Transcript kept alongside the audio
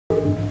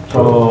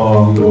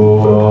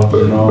정도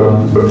없이는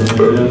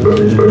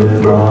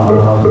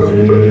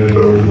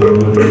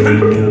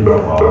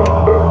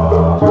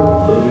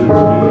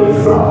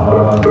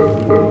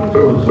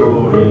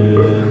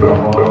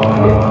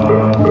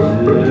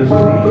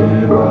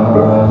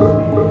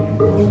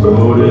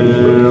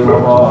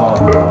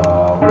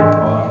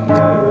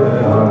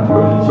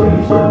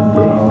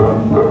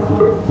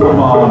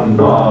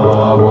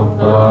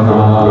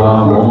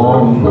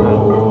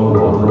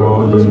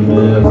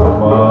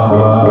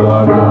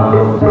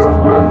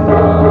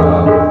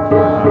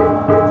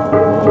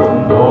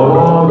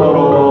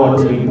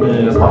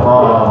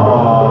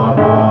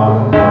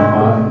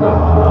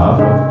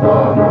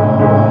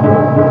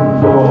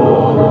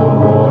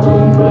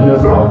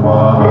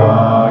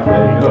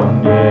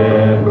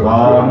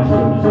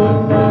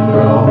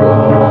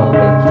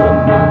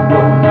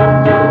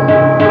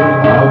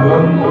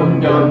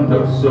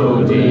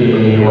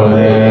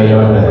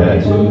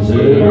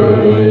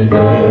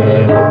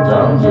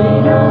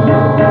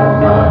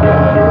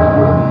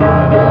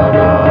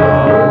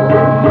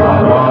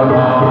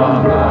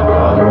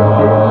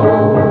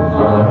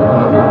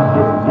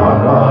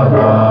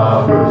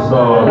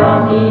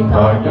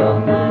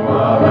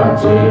아미타경과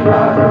같이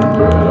하는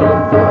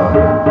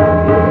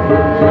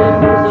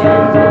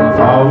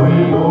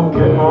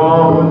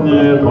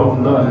사위국행어운이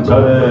돕는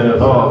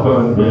절에서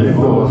큰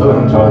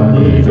미국은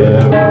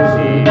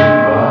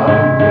 1250과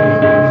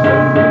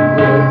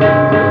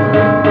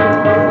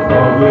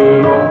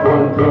거기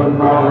높은 큰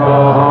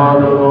나라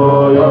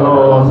하늘로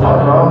여러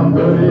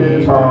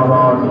사람들이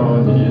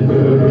자라는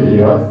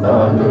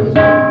이들이었다는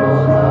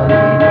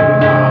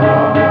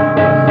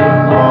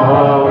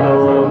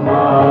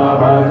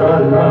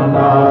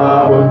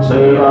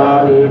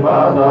부채라리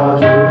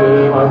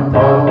받아주기 많다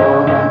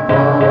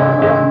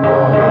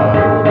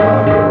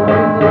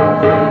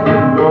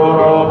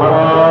인도로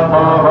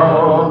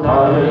바라타하로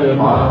타의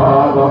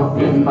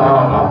마하겁긴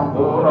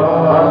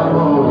나갑보라로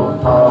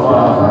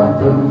타와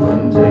같은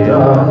문제야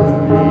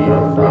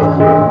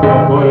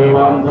거의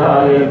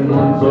왕자의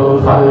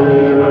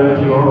문수살리를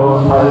기로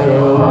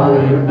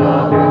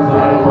사유하일다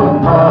보살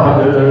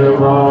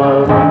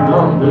권타하들과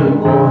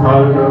상정들고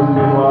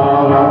살금미와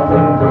같은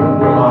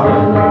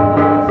근무하일다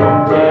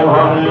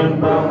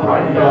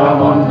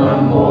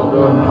없는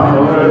모든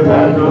하늘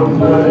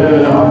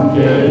대중들이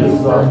함께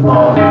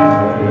있었다.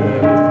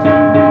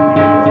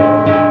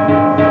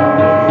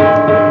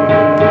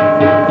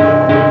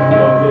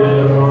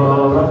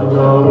 여기로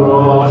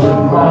사적으로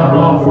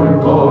 10만원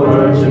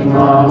불도를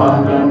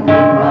직감하는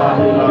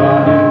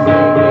나이라는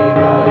세계가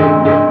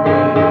있는데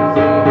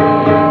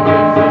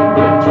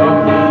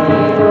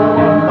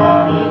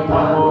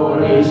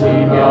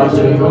아미타불이시며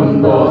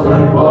지금도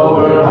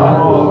설법을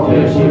하고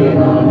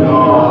계시느냐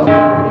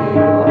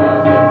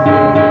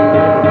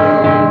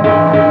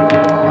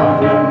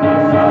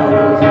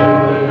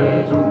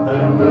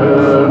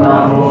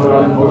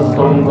아무런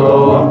고통도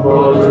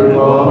없고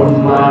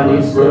즐거움만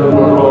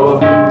있으므로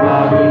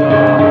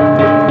마리아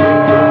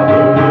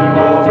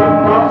그리고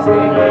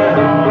중학생의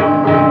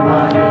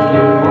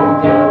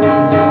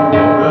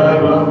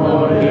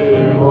하나님만이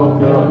일곱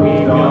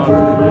겹이며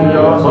줄이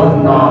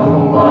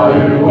 6나무가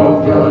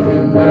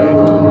 7겹인데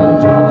그는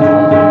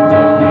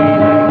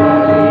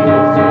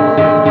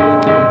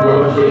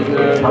그것이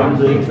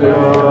간직되어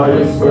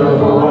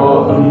있으므로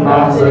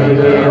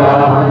극락세계와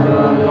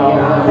하늘이라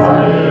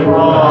살과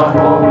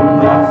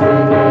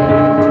극락세계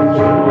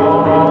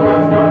출로로 몇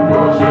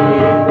곳이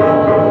있고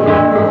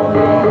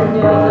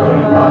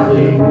여덟가지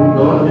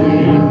궁궐이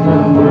있는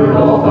물로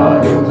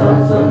가득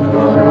찼은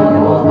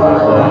그런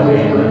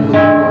바닥에는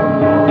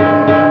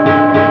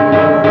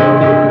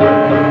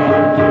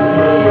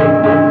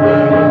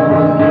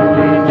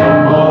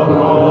점으로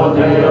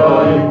되어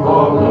있고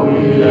그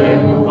위에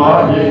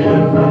누가지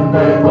있는데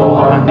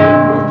또한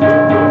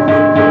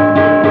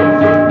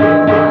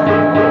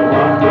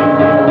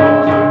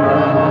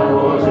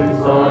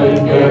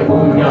있게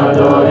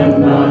꾸며져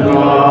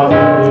있느냐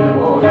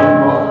그리고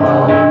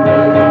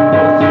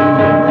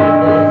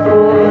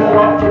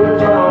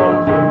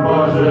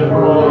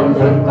푸른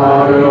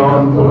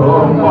색깔은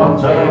푸른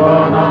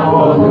광채가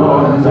나고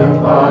푸른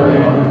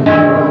색깔은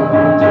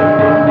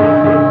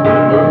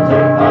붉은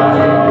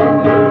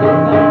색깔은 붉은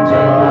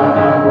광채가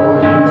나고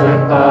흰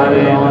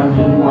색깔은 흰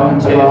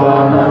광채가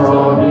나서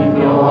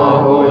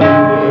미묘하고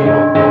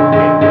향기롭고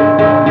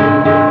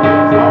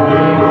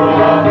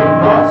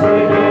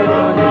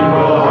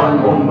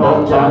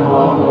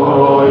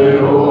복장물로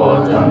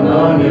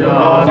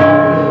이루어졌느니라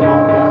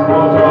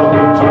보자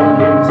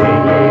부처님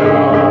세계는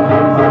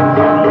항상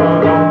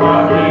하늘은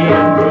마리엔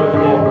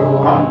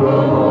그리고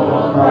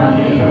황금으로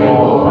다니고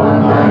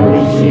한날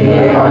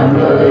위시에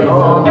앉으리로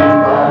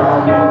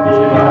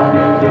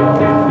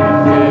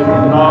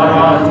나라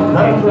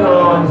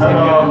중생들은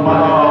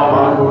새벽마다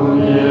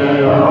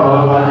바구니에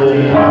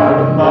여러가지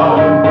아름다운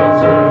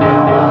것을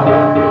향하고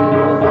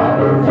나를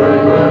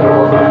절대로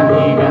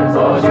다니면서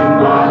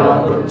신나는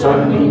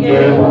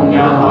부처님께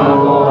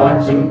공양하고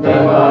아침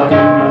때가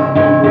되면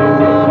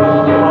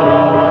동국으로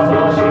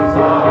돌아와서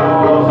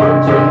식사하고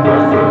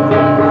산책하는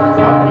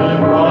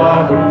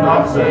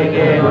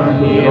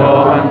세계는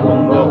이러한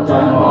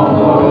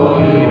공덕전험으로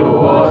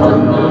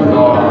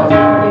이루어졌느니라.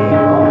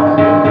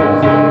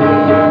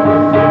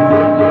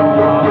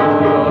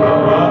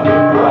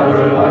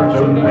 나를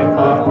갖춘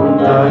백합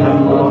공자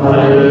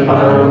현모사의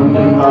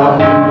다름인가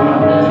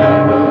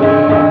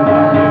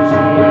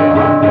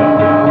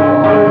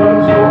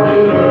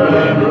소리를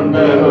내는데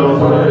그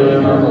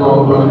소리는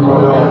녹은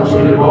고역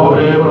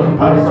칠보립은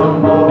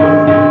발성법은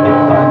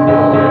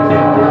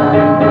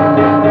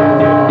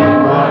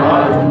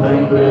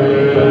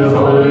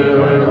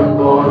소리를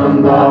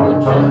듣고는 다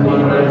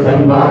부처님을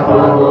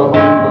생각하고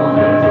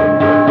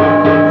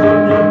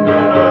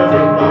스님들을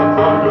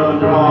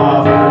생각하느냐.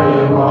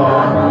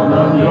 너는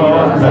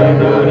이런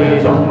새들이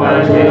정말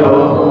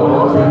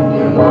제어로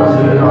생긴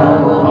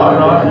것이라고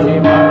말하지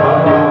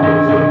말아라.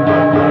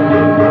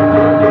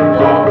 저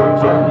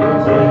부처님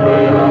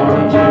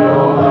세계는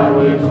지옥하기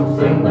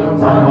축생 등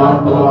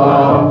사막도가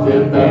없기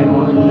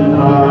때문이다.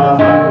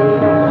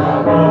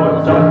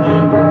 부처님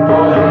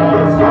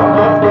국도에는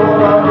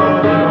사막도라는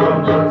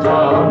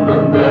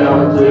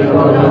어찌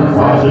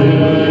사실이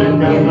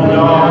있겠느냐.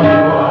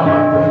 이와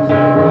같은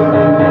세계는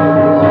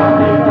모두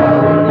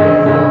아미타불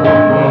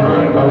법문을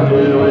걷기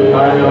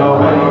위하여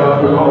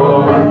하여로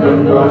만든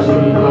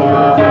것이다.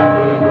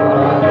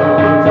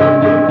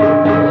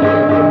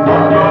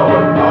 가벼운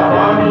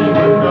바람이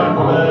불면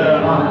고대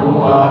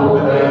나무와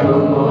고대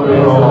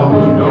눈물에서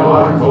분명한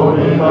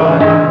소리가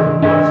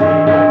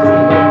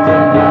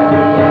나는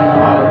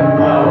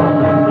아름다운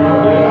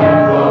눈물이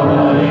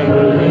한꺼번에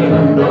들리는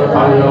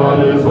듯하여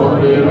이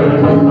소리를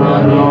듣는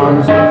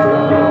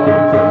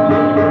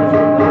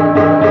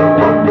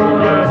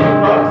법문을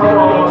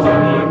생각하고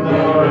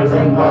스님들을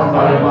생각할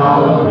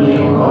마음이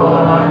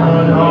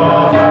원하느냐.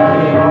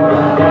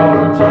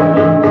 부처님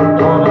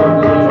국도는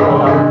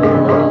이러한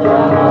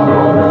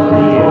공덕전험으로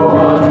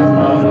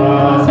이루어졌느냐.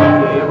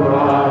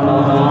 사기불화는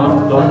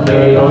어떤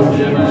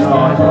때였으나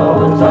저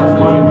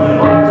부처님을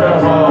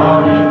어째서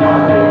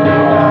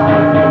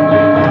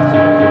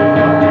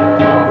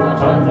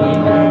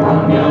부처님의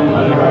광명이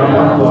하얀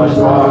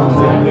것이와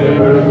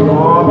세계를 두고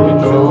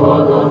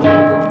비추어도 할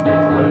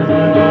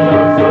일이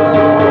없어도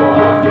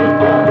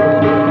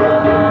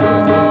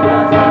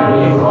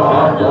아미타불이라.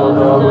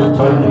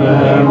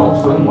 부처님의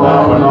목숨과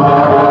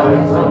권하라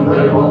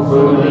백성들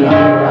목숨이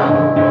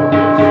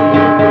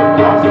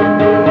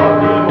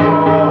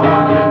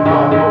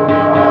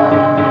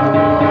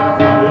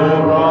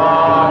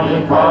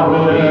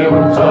아미타불이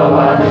부처가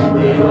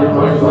생기는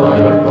벌써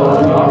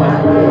 12년이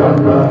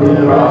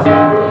되었느니라.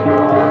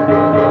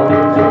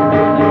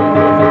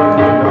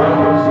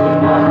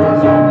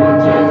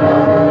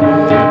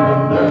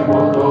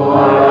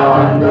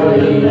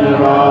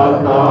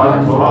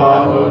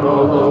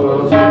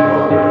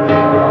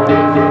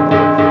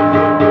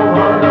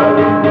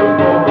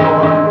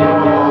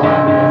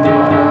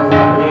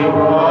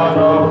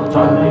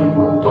 부처님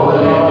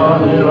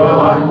국도에는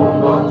이러한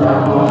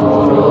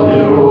공덕전험으로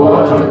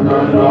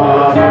이루어졌느니라.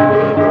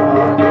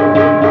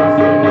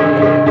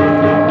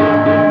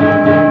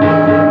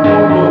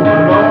 모두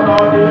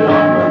물러나지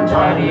않는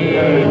자리에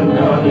있는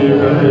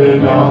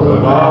이들이며 그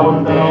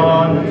가운데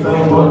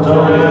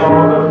인생고철에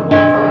오른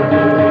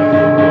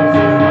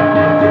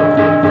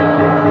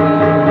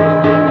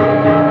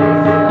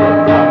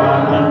다만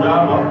한 장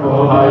없고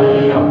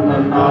하이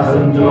없는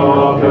낯은 저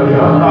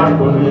결연할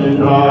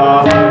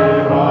뿐이라.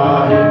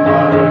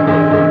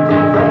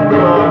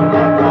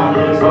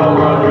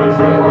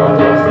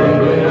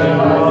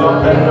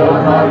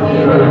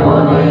 태어나기를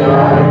원해야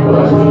할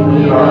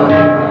것이니라.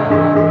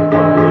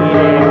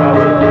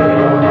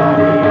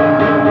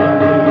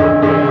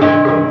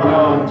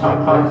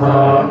 착한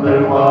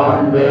사람들과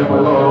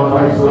안되고도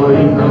살 수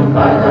있는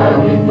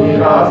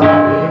까닭이니라.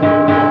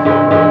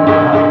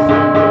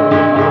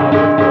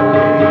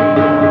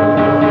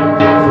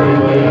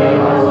 세계에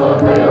가서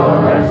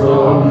태어날 수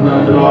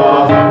없느니라.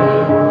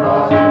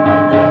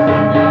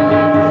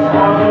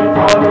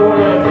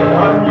 아미타불에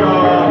대한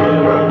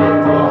이야기를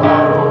듣고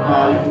하루나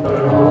이틀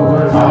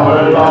혹은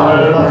사흘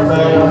나흘 엿새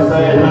엿새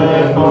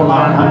동안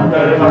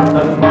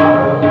한결같은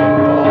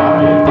마음으로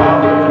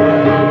아미타불에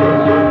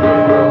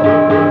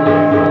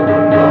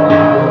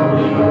마음이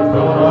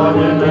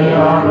떨어지지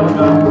않으면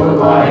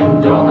그가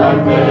인정할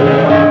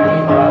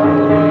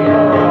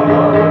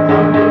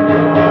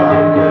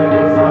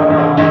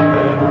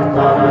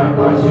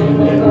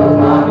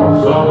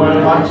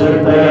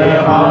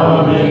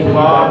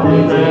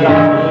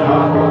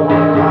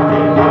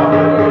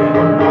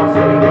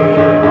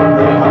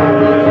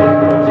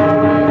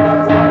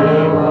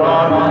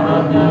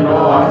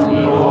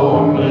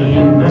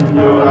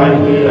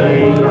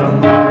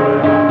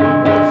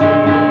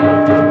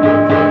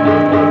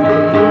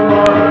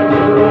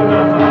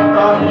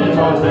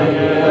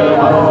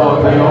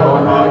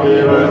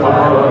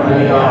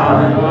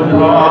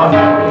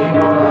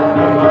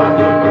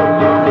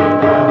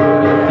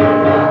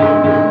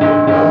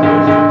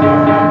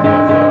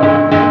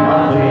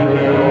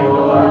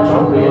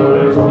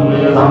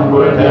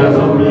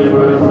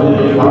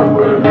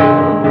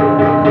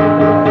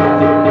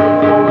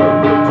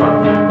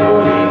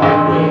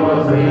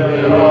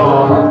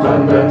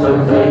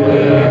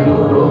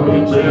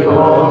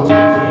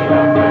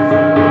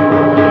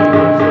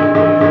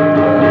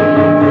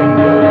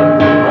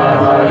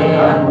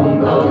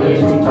공덕에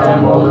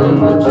칭찬 모든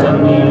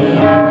부처님이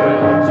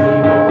한결같이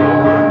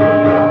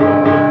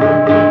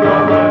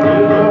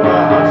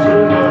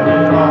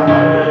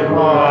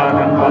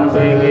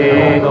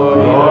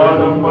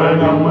어둠불,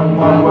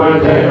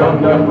 명문광불,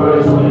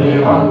 대염병불,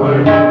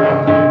 순리광불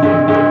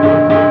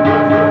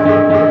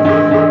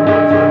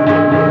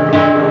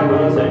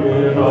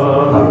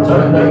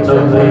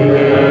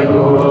천백천세계의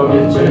구로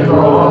빛을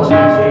도로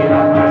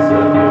진실한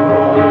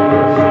말씀으로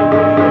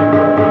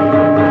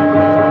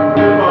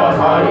불과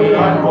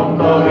사이한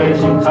공덕에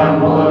칭찬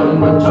모든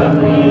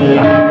부처님이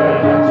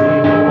한결같이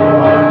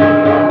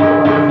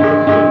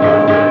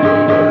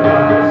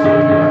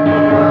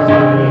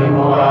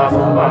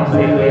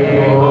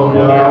세계의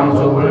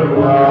무량수불,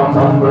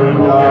 무량성불,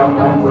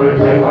 무량광불,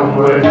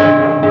 대광불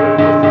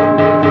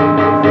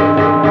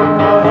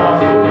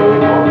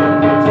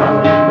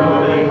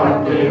부처님들의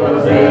갓길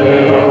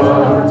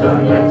거세에서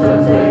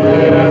정토전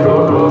세계의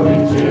도로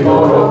빛이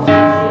도로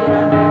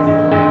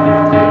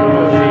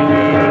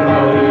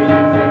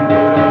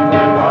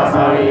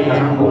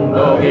사이한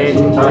공덕에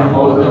칭찬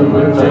모든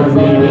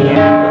부처님이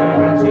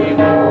한결같이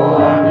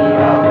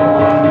보아미하고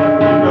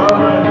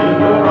이경을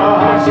믿으라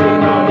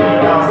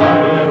하시느니라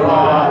사리와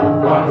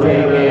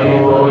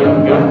왕세계도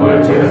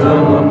영평불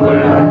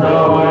최승문불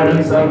한저불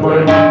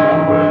일성불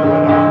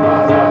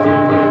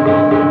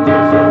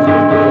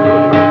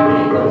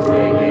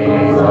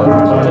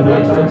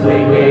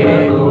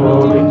천세계의 도로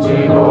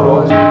빛이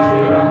도로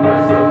진실한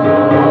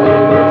말씀으로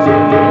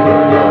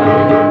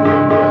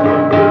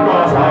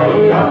불과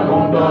사이한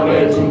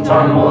공덕에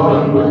칭찬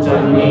모든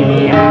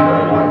부처님이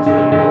한결같이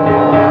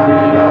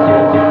보아미라고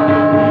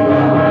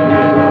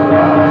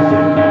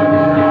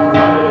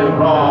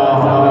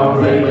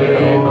하는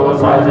세계의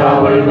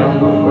도사자불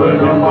명문불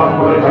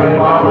명광불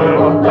달마불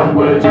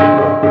복장불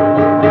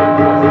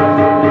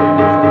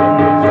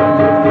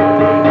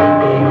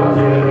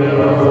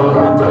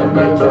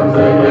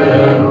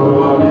천세계의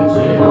도로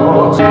빛이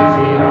도로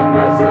진실한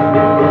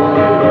말씀으로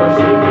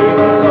이루시기를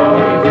너희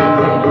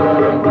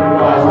중생들은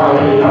불과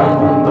사이한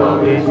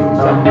공덕에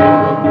칭찬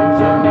모든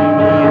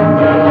부처님이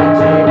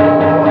한결같이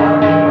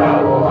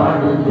보아미라고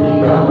하는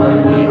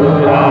이경을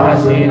믿으라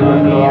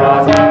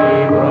하시느니라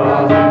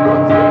사리불화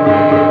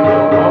삼천세계의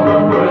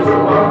도범불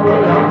수광불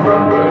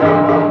향상불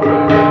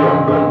향광불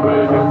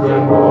대염불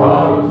견생보화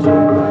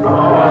운신불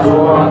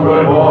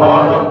수광불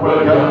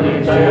보화덕불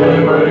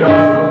견일체불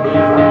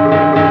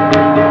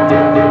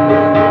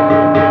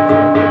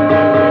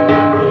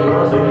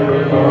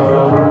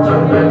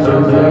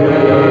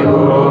천세계의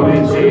도로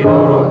빛이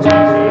도로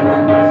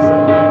진실한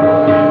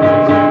말씀으로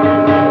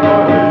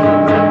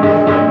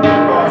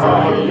불과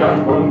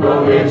사이한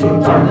공덕에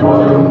칭찬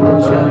모든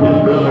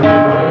부처님이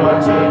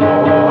한결같이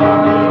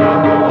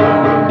보아미라고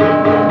하는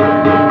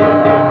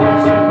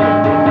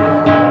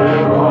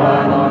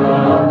너는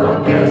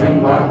어떻게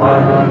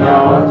생각하느냐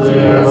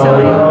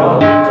어찌해서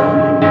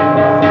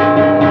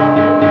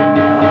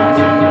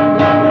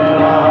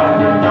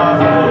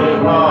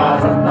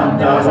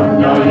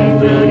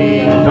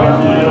선녀인들이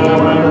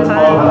정의를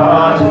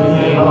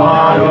법하시니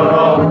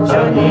여러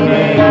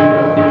부처님의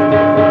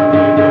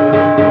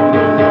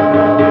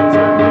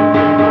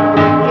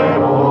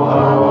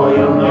계보하고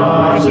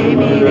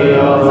영영하심이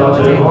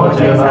되어서 최고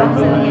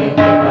최상승이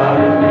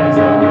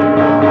깨달음에서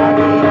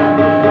물러가지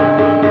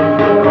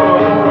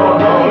그러므로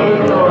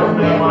너희들은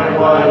내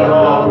말과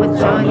여러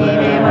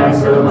부처님의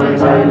말씀을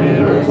잘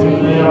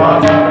믿으시니라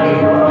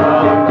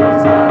어떤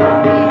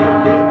사람이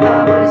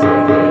아미타불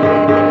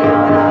세계에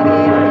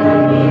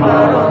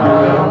바로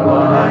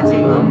나였거나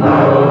지금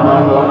바로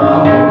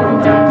나거나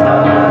혹은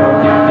장차로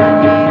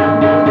나는 이런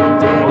모든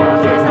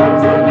죄고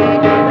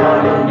죄상승의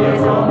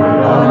깨달음에서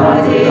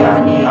물러나지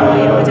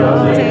아니하여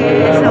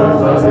저세에서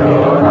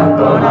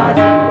서세어났거나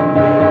지금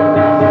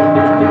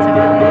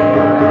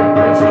장차되어갈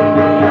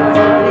것이니라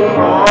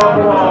사리와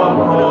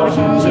그러므로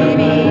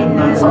신심이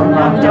있는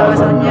선남자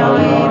선녀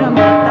이름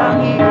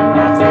마땅히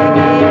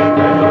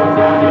극락세계에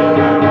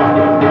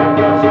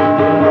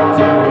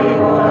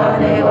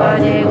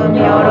지금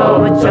여러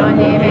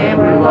부처님의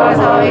불과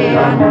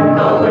사이한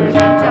공덕을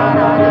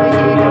칭찬하듯이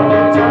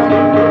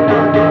부처님들은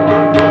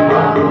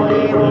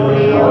아무리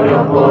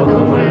어렵고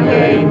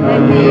드물게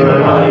있는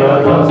일을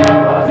하여서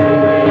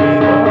석가세존이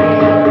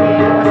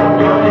흐리고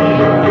성경이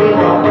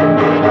흐리고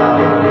군대가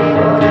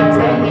흐리고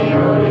중생이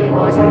흐리고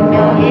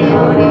생명이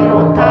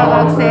흐리고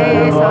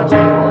타각세에서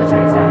최고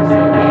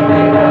최상승이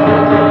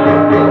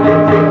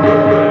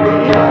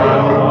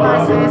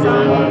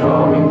세상에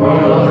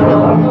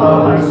이로운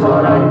법을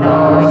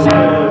설한다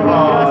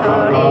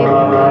서리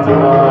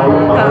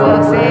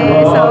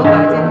가각세에서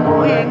가진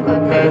모행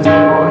끝에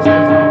최고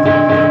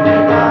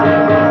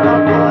깨달음을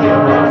얻고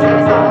여러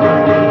세상을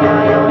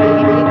위하여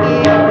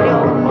이미기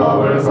어려운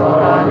법을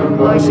설하는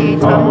것이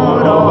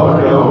참으로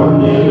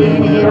어려운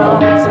일이니라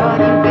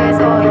부처님께서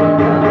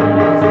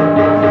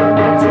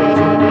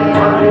마치시니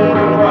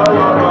사리불과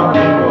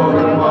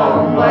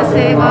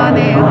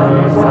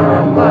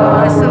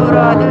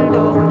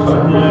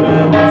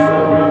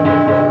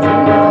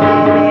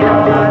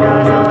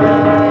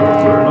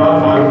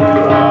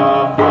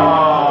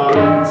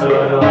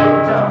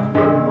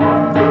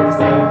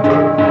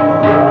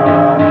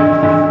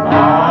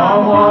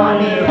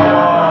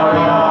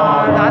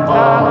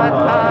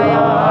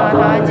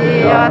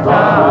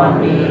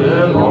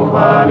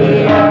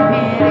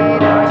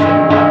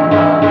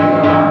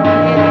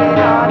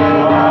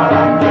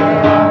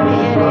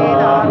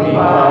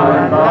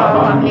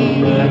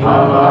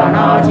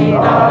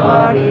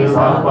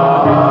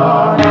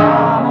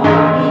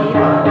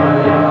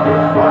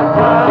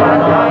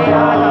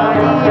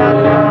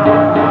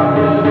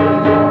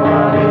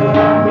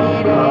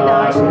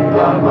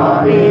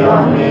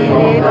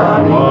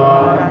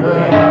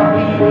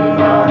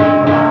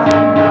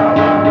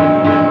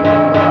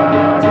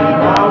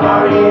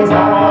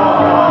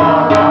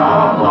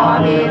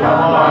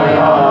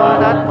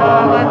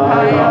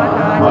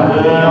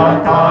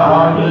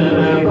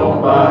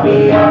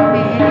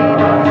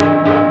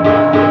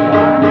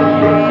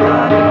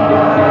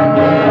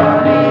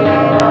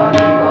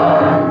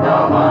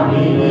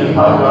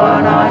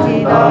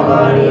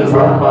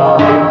나무아미타불